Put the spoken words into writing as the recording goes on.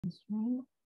This way.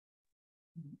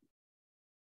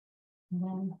 And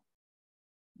then,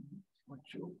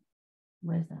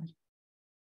 where's that?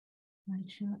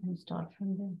 Right here, and start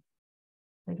from the,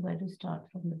 where do I do start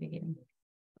from the beginning?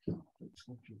 I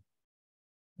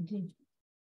did.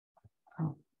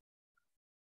 Oh.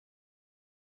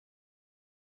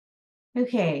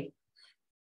 Okay.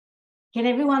 Can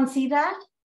everyone see that?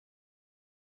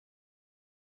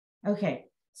 Okay.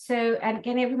 So, and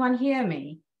can everyone hear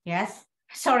me? Yes.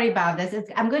 Sorry about this.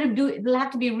 I'm going to do, it'll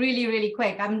have to be really, really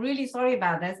quick. I'm really sorry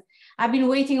about this. I've been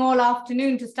waiting all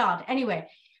afternoon to start. Anyway,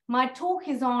 my talk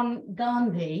is on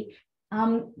Gandhi. How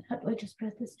do I just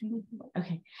press this?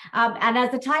 Okay. And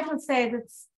as the title says,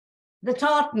 it's the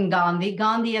Tartan Gandhi,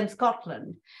 Gandhi and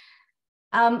Scotland.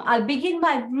 I'll begin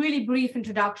by a really brief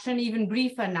introduction, even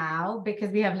briefer now,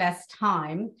 because we have less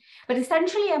time. But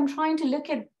essentially, I'm trying to look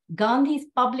at Gandhi's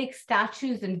public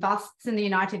statues and busts in the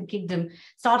United Kingdom,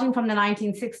 starting from the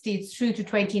 1960s through to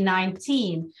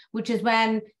 2019, which is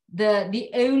when the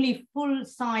only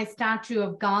full-size statue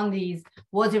of Gandhi's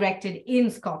was erected in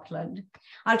Scotland.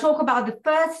 I'll talk about the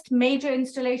first major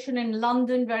installation in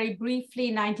London very briefly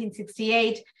in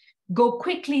 1968, go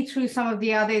quickly through some of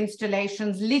the other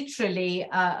installations, literally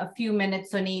a few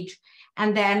minutes on each,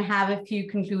 and then have a few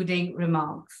concluding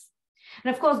remarks.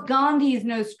 And of course, Gandhi is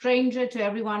no stranger to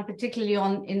everyone, particularly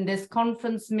in this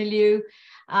conference milieu.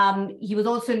 He was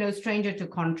also no stranger to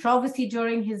controversy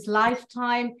during his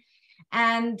lifetime.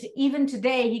 And even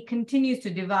today, he continues to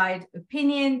divide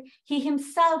opinion. He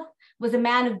himself was a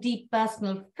man of deep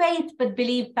personal faith, but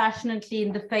believed passionately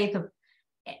in the faith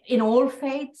in all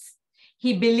faiths.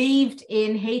 He believed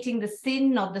in hating the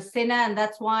sin, not the sinner, and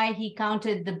that's why he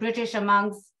counted the British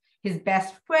amongst his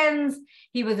best friends.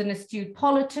 He was an astute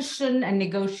politician and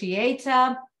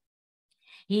negotiator.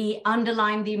 He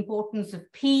underlined the importance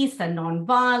of peace and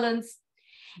nonviolence.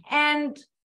 And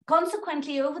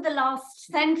consequently, over the last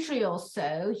century or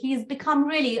so, he's become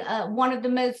really one of the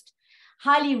most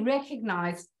highly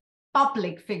recognized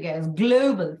public figures,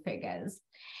 global figures.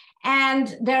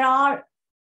 And there are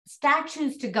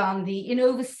statues to Gandhi in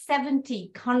over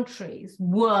 70 countries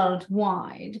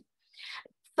worldwide.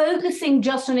 Focusing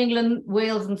just on England,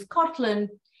 Wales, and Scotland,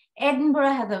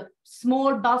 Edinburgh has a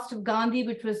small bust of Gandhi,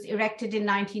 which was erected in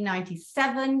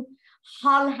 1997.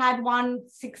 Hull had one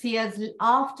 6 years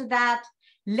after that.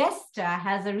 Leicester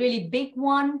has a really big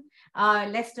one.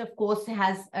 Leicester, of course,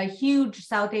 has a huge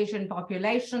South Asian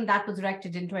population. That was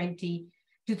erected in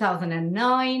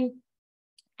 2009.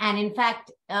 And in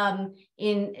fact,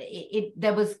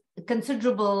 there was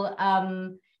considerable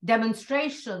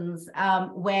demonstrations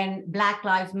when Black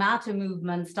Lives Matter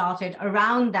movement started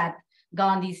around that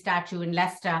Gandhi statue in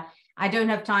Leicester. I don't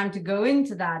have time to go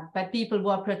into that, but people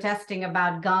were protesting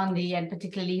about Gandhi and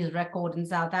particularly his record in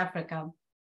South Africa.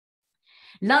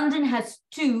 London has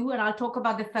two, and I'll talk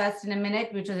about the first in a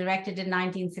minute, which was erected in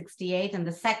 1968, and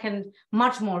the second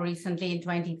much more recently in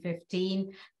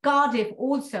 2015. Cardiff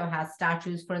also has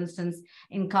statues, for instance,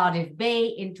 in Cardiff Bay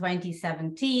in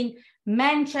 2017.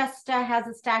 Manchester has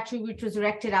a statue which was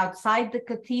erected outside the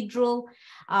cathedral.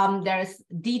 There's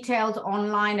details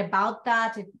online about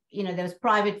that. There was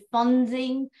private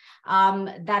funding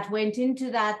that went into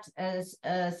that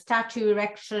statue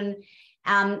erection.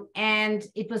 And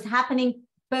it was happening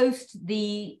post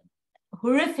the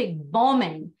horrific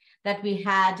bombing that we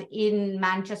had in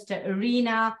Manchester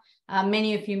Arena.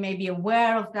 Many of you may be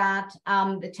aware of that,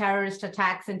 the terrorist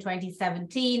attacks in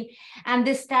 2017. And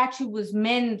this statue was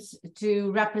meant to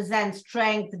represent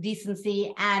strength,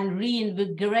 decency, and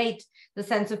reinvigorate the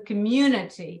sense of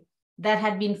community that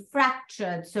had been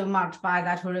fractured so much by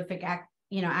that horrific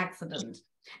accident.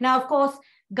 Now, of course,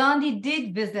 Gandhi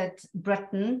did visit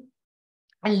Britain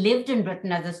and lived in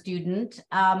Britain as a student.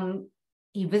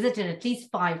 He visited at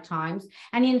least 5 times,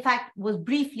 and he in fact was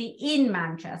briefly in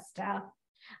Manchester,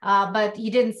 but he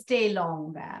didn't stay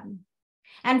long there.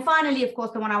 And finally, of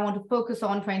course, the one I want to focus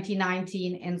on,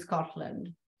 2019 in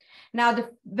Scotland. Now, the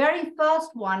very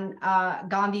first one,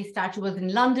 Gandhi statue, was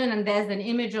in London, and there's an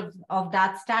image of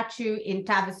that statue in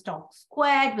Tavistock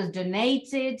Square. It was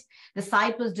donated. The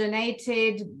site was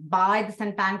donated by the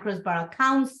St. Pancras Borough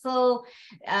Council.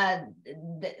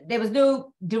 There was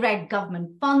no direct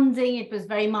government funding. It was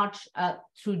very much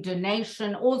through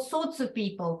donation. All sorts of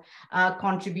people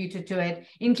contributed to it,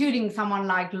 including someone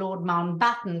like Lord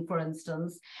Mountbatten, for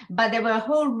instance. But there were a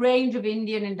whole range of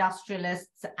Indian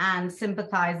industrialists and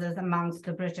sympathizers amongst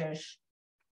the British.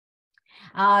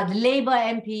 The Labour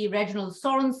MP Reginald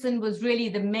Sorensen was really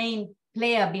the main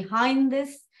player behind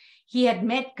this. He had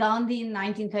met Gandhi in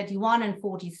 1931 and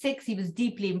 46. He was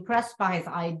deeply impressed by his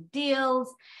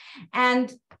ideals.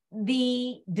 And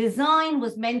the design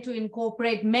was meant to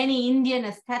incorporate many Indian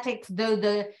aesthetics, though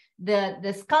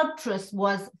the sculptress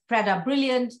was Freda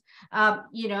Brilliant,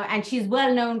 and she's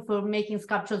well known for making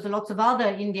sculptures of lots of other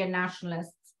Indian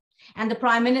nationalists. And the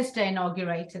Prime Minister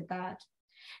inaugurated that.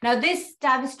 Now, this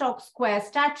Tavistock Square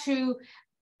statue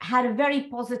had a very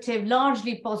positive,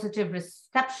 largely positive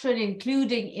reception,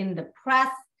 including in the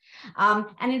press.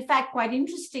 And in fact, quite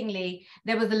interestingly,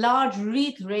 there was a large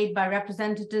wreath raid by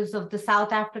representatives of the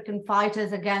South African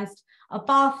fighters against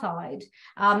apartheid,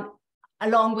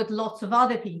 along with lots of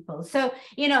other people. So,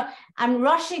 I'm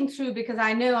rushing through because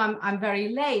I know I'm very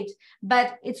late,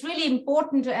 but it's really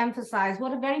important to emphasize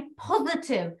what a very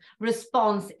positive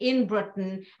response in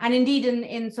Britain, and indeed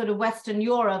in sort of Western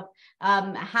Europe,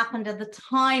 happened at the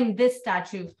time this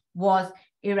statue was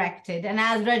erected. And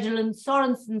as Reginald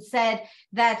Sorensen said,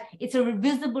 that it's a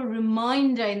visible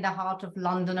reminder in the heart of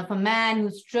London of a man who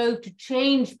strove to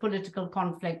change political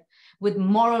conflict with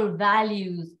moral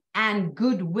values and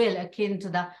goodwill akin to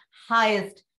the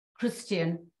highest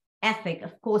Christian ethic.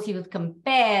 Of course, he was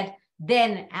compared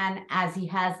then, and as he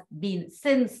has been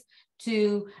since,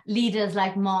 to leaders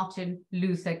like Martin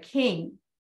Luther King.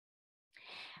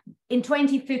 In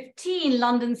 2015,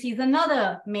 London sees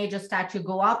another major statue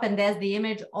go up, and there's the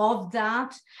image of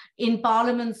that in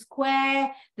Parliament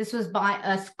Square. This was by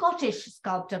a Scottish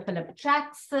sculptor, Philip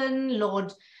Jackson.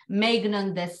 Lord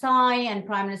Magnan Desai and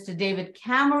Prime Minister David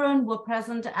Cameron were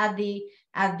present at the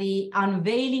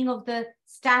unveiling of the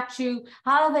statue.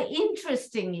 However,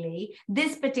 interestingly,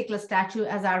 this particular statue,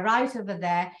 as I write over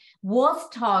there, was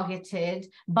targeted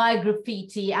by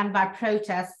graffiti and by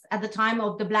protests at the time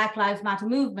of the Black Lives Matter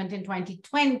movement in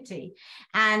 2020.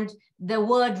 And the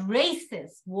word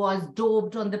racist was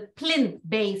daubed on the plinth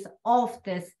base of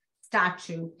this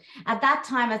statue. At that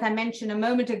time, as I mentioned a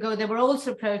moment ago, there were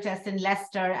also protests in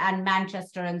Leicester and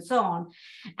Manchester and so on.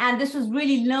 And this was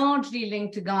really largely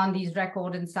linked to Gandhi's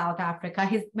record in South Africa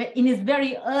in his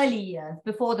very early years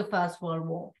before the First World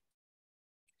War.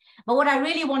 But what I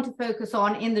really want to focus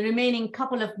on in the remaining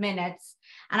couple of minutes,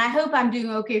 and I hope I'm doing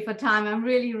okay for time. I'm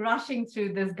really rushing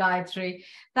through this, Gayatri.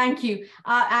 Thank you.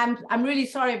 I'm really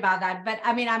sorry about that. But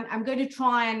I mean, I'm going to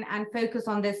try and focus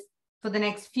on this for the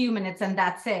next few minutes, and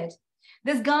that's it.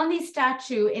 This Gandhi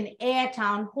statue in Ayr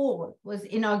Town Hall was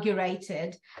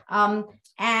inaugurated,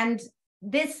 and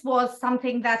this was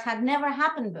something that had never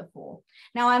happened before.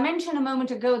 Now, I mentioned a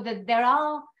moment ago that there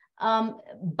are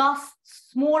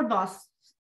small busts,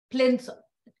 plinths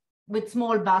with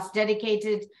small busts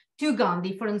dedicated to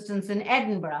Gandhi, for instance, in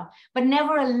Edinburgh, but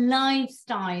never a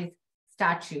life-size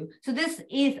statue. So this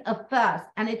is a first,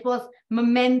 and it was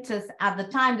momentous at the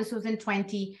time. This was in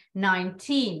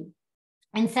 2019,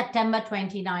 in September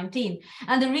 2019.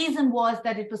 And the reason was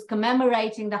that it was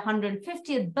commemorating the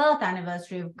 150th birth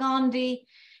anniversary of Gandhi.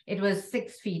 It was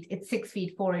 6 feet, it's 6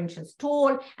 feet 4 inches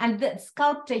tall. And the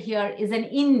sculptor here is an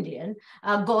Indian,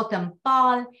 Gautam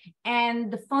Pal.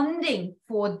 And the funding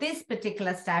for this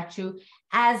particular statue,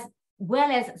 as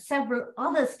well as several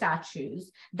other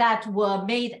statues that were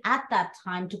made at that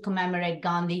time to commemorate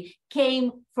Gandhi,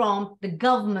 came from the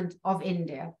government of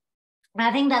India. And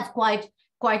I think that's quite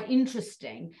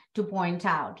interesting to point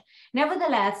out.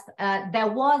 Nevertheless,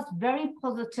 there was very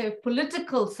positive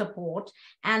political support,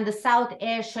 and the South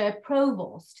Ayrshire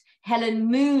Provost, Helen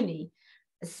Mooney,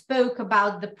 spoke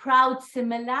about the proud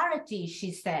similarity,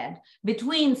 she said,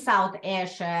 between South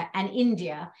Ayrshire and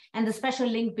India, and the special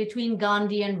link between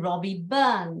Gandhi and Robbie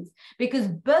Burns, because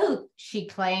both, she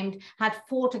claimed, had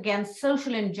fought against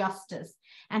social injustice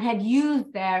and had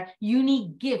used their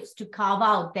unique gifts to carve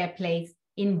out their place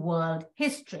in world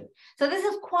history. So this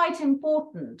is quite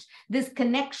important, this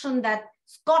connection that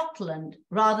Scotland,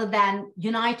 rather than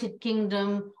United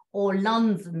Kingdom or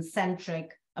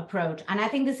London-centric approach. And I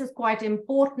think this is quite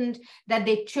important that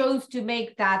they chose to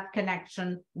make that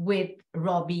connection with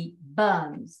Robbie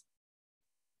Burns.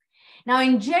 Now,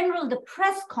 in general, the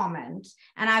press comment,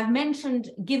 and I've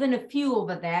given a few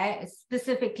over there,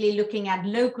 specifically looking at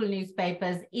local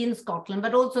newspapers in Scotland,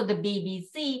 but also the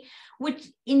BBC, which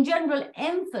in general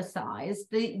emphasize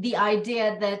the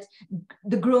idea that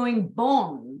the growing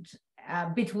bond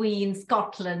between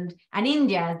Scotland and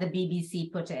India, as the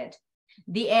BBC put it.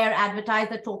 The Ayr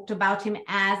advertiser talked about him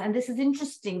as, and this is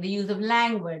interesting, the use of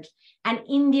language, an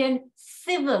Indian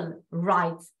civil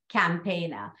rights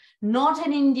campaigner, not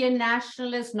an Indian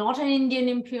nationalist, not an Indian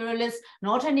imperialist,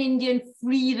 not an Indian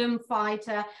freedom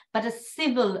fighter, but a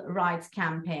civil rights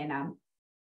campaigner.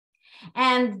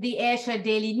 And the Ayrshire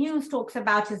Daily News talks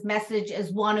about his message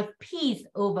as one of peace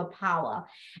over power.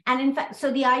 And in fact,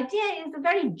 so the idea is a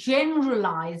very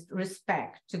generalized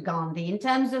respect to Gandhi in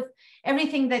terms of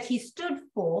everything that he stood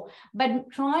for, but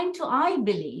trying to, I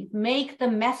believe, make the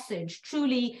message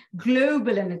truly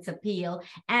global in its appeal,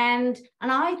 and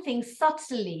I think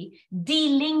subtly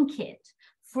de-link it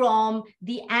from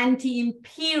the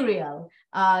anti-imperial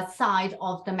side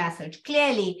of the message.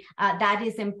 Clearly, that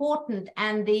is important.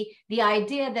 And the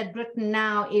idea that Britain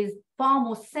now is far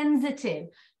more sensitive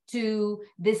to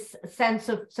this sense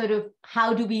of sort of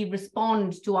how do we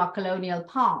respond to our colonial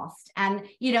past. And,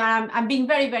 you know, I'm being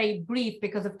very, very brief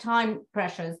because of time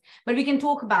pressures, but we can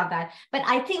talk about that. But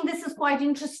I think this is quite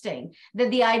interesting,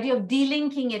 that the idea of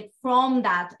delinking it from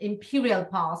that imperial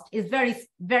past is very,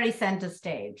 very center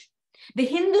stage. The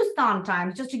Hindustan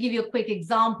Times, just to give you a quick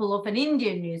example of an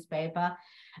Indian newspaper,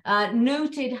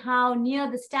 noted how near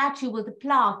the statue was a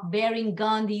plaque bearing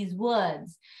Gandhi's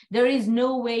words, "There is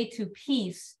no way to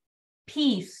peace.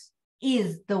 Peace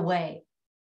is the way."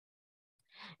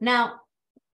 Now,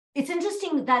 it's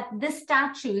interesting that this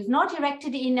statue is not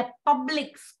erected in a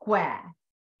public square.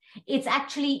 It's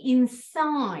actually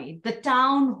inside the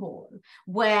town hall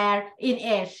where in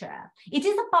Ayrshire. It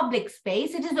is a public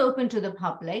space, it is open to the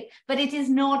public, but it is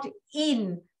not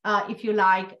in, if you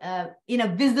like, in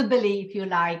a visibly, if you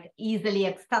like, easily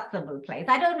accessible place.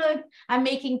 I don't know if I'm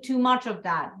making too much of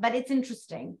that, but it's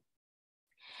interesting.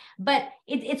 But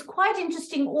it's quite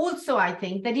interesting also, I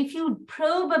think, that if you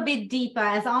probe a bit deeper,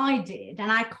 as I did,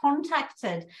 and I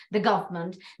contacted the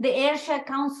government, the Ayrshire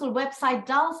Council website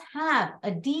does have a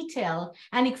detailed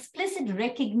and explicit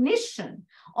recognition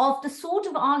of the sort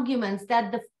of arguments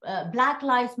that the Black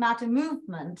Lives Matter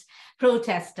movement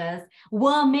protesters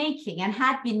were making and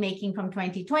had been making from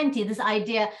 2020, this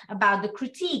idea about the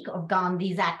critique of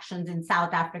Gandhi's actions in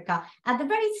South Africa at the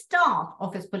very start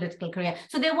of his political career.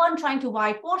 So they weren't trying to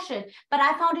whitewash it, but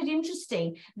I found it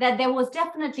interesting that there was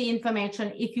definitely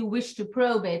information, if you wish to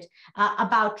probe it,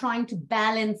 about trying to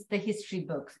balance the history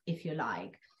books, if you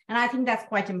like. And I think that's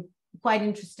quite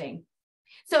interesting.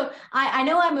 So I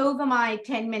know I'm over my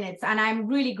 10 minutes, and I'm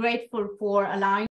really grateful for allowing